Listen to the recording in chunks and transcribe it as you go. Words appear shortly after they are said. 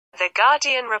The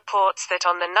Guardian reports that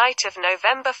on the night of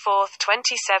November 4,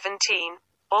 2017,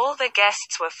 all the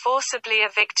guests were forcibly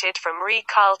evicted from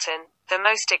Ritz-Carlton, the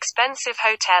most expensive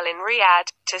hotel in Riyadh,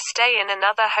 to stay in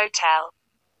another hotel.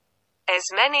 As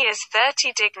many as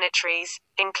 30 dignitaries,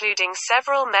 including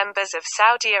several members of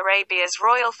Saudi Arabia's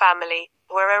royal family,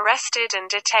 were arrested and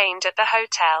detained at the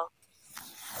hotel.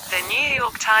 The New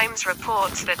York Times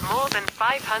reports that more than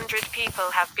 500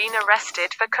 people have been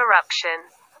arrested for corruption.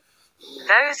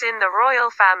 Those in the royal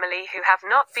family who have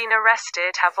not been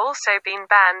arrested have also been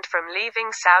banned from leaving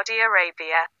Saudi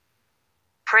Arabia.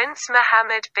 Prince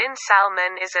Mohammed bin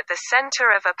Salman is at the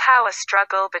center of a power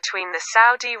struggle between the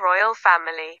Saudi royal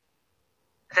family.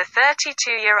 The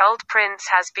 32-year-old prince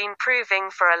has been proving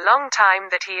for a long time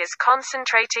that he is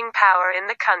concentrating power in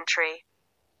the country.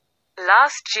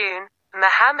 Last June,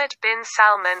 Mohammed bin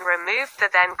Salman removed the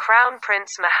then Crown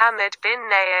Prince Mohammed bin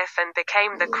Nayef and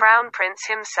became the Crown Prince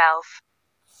himself.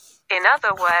 In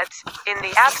other words, in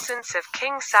the absence of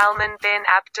King Salman bin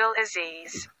Abdul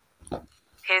Aziz,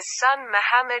 his son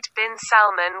Mohammed bin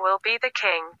Salman will be the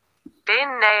king.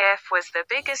 Bin Nayef was the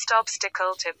biggest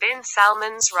obstacle to bin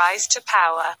Salman's rise to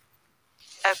power.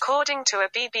 According to a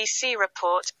BBC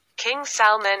report, King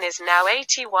Salman is now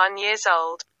 81 years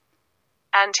old,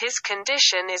 and his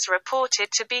condition is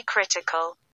reported to be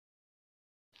critical.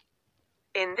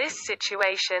 In this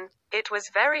situation, it was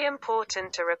very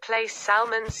important to replace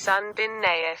Salman's son bin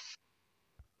Nayef.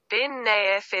 Bin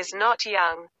Nayef is not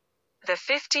young. The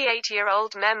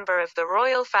 58-year-old member of the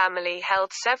royal family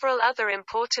held several other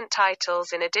important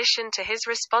titles in addition to his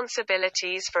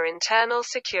responsibilities for internal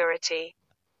security.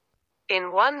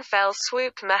 In one fell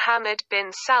swoop, Mohammed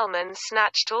bin Salman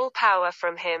snatched all power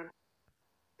from him.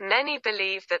 Many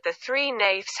believe that the three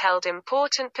Naifs held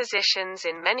important positions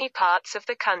in many parts of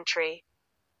the country.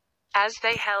 As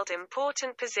they held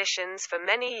important positions for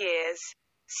many years,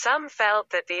 some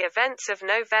felt that the events of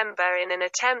November, in an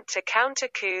attempt to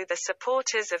counter-coup the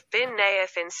supporters of bin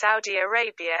Nayef in Saudi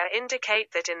Arabia,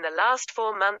 indicate that in the last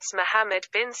 4 months Mohammed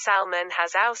bin Salman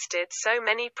has ousted so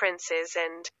many princes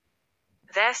and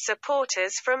their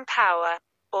supporters from power.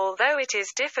 Although it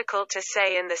is difficult to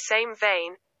say in the same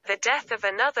vein, the death of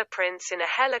another prince in a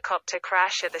helicopter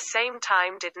crash at the same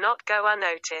time did not go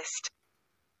unnoticed.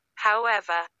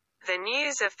 However, the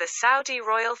news of the Saudi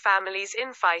royal family's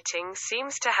infighting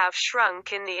seems to have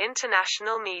shrunk in the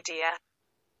international media.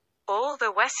 All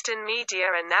the Western media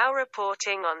are now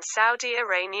reporting on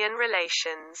Saudi-Iranian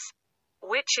relations,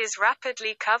 which is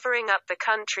rapidly covering up the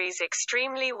country's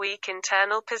extremely weak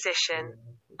internal position.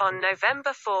 On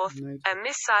November 4, a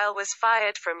missile was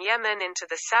fired from Yemen into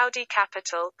the Saudi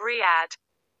capital, Riyadh.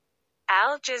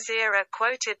 Al Jazeera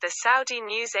quoted the Saudi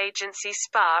news agency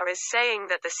SPA as saying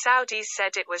that the Saudis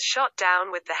said it was shot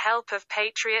down with the help of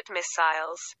Patriot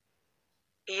missiles.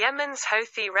 Yemen's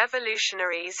Houthi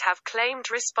revolutionaries have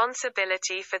claimed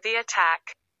responsibility for the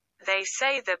attack. They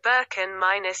say the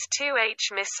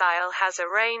Burkan-2H missile has a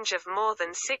range of more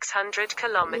than 600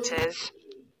 kilometers.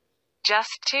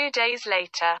 Just 2 days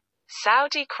later,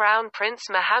 Saudi Crown Prince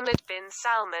Mohammed bin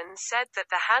Salman said that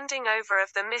the handing over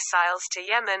of the missiles to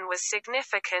Yemen was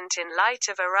significant in light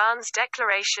of Iran's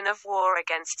declaration of war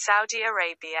against Saudi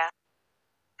Arabia.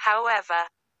 However,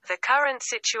 the current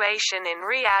situation in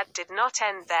Riyadh did not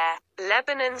end there.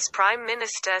 Lebanon's Prime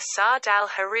Minister Saad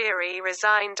al-Hariri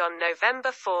resigned on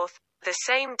November 4, the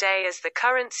same day as the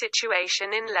current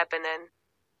situation in Lebanon.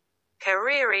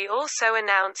 Hariri also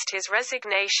announced his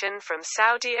resignation from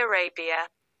Saudi Arabia.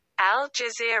 Al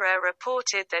Jazeera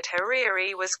reported that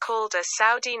Hariri was called a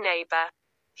Saudi neighbor.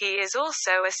 He is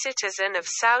also a citizen of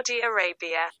Saudi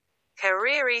Arabia.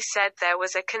 Hariri said there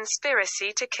was a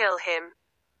conspiracy to kill him.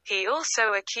 He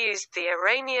also accused the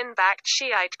Iranian-backed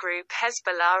Shiite group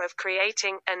Hezbollah of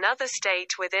creating another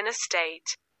state within a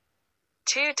state.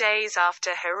 2 days after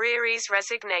Hariri's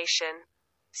resignation,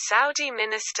 Saudi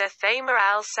Minister Thamer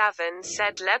al-Savan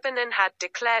said Lebanon had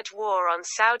declared war on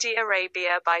Saudi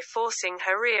Arabia by forcing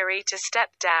Hariri to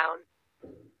step down.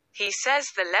 He says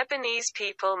the Lebanese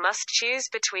people must choose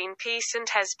between peace and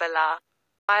Hezbollah.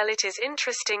 While it is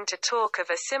interesting to talk of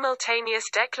a simultaneous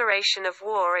declaration of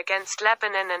war against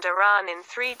Lebanon and Iran in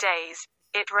 3 days,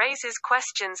 it raises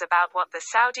questions about what the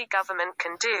Saudi government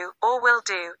can do, or will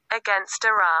do, against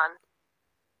Iran.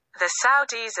 The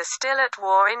Saudis are still at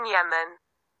war in Yemen.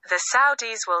 The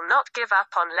Saudis will not give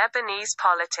up on Lebanese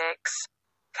politics.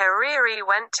 Hariri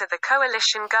went to the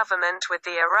coalition government with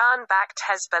the Iran-backed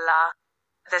Hezbollah.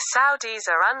 The Saudis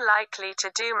are unlikely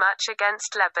to do much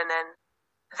against Lebanon.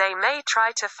 They may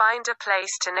try to find a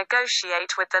place to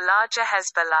negotiate with the larger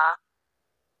Hezbollah.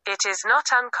 It is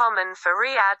not uncommon for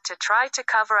Riyadh to try to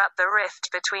cover up the rift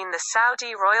between the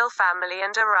Saudi royal family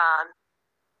and Iran.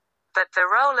 But the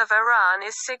role of Iran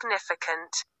is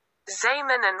significant.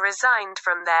 Zayman resigned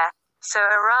from there, so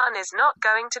Iran is not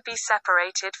going to be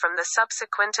separated from the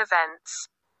subsequent events.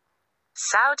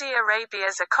 Saudi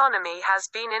Arabia's economy has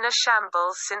been in a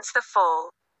shambles since the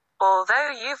fall.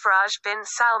 Although Yuvraj bin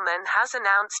Salman has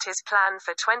announced his plan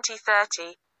for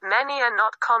 2030, many are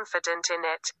not confident in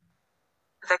it.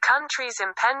 The country's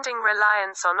impending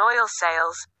reliance on oil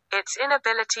sales, its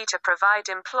inability to provide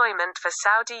employment for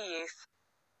Saudi youth,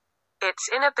 its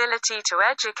inability to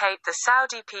educate the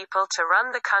Saudi people to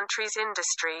run the country's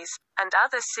industries, and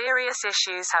other serious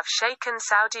issues have shaken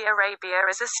Saudi Arabia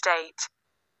as a state.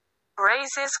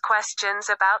 Raises questions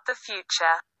about the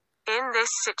future. In this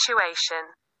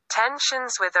situation,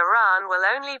 tensions with Iran will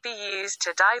only be used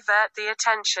to divert the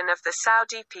attention of the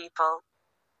Saudi people.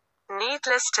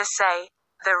 Needless to say,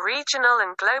 the regional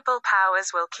and global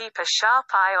powers will keep a sharp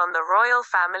eye on the royal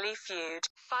family feud.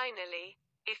 Finally,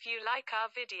 if you like our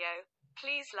video,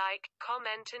 please like,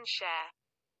 comment and share.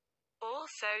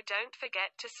 Also don't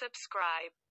forget to subscribe.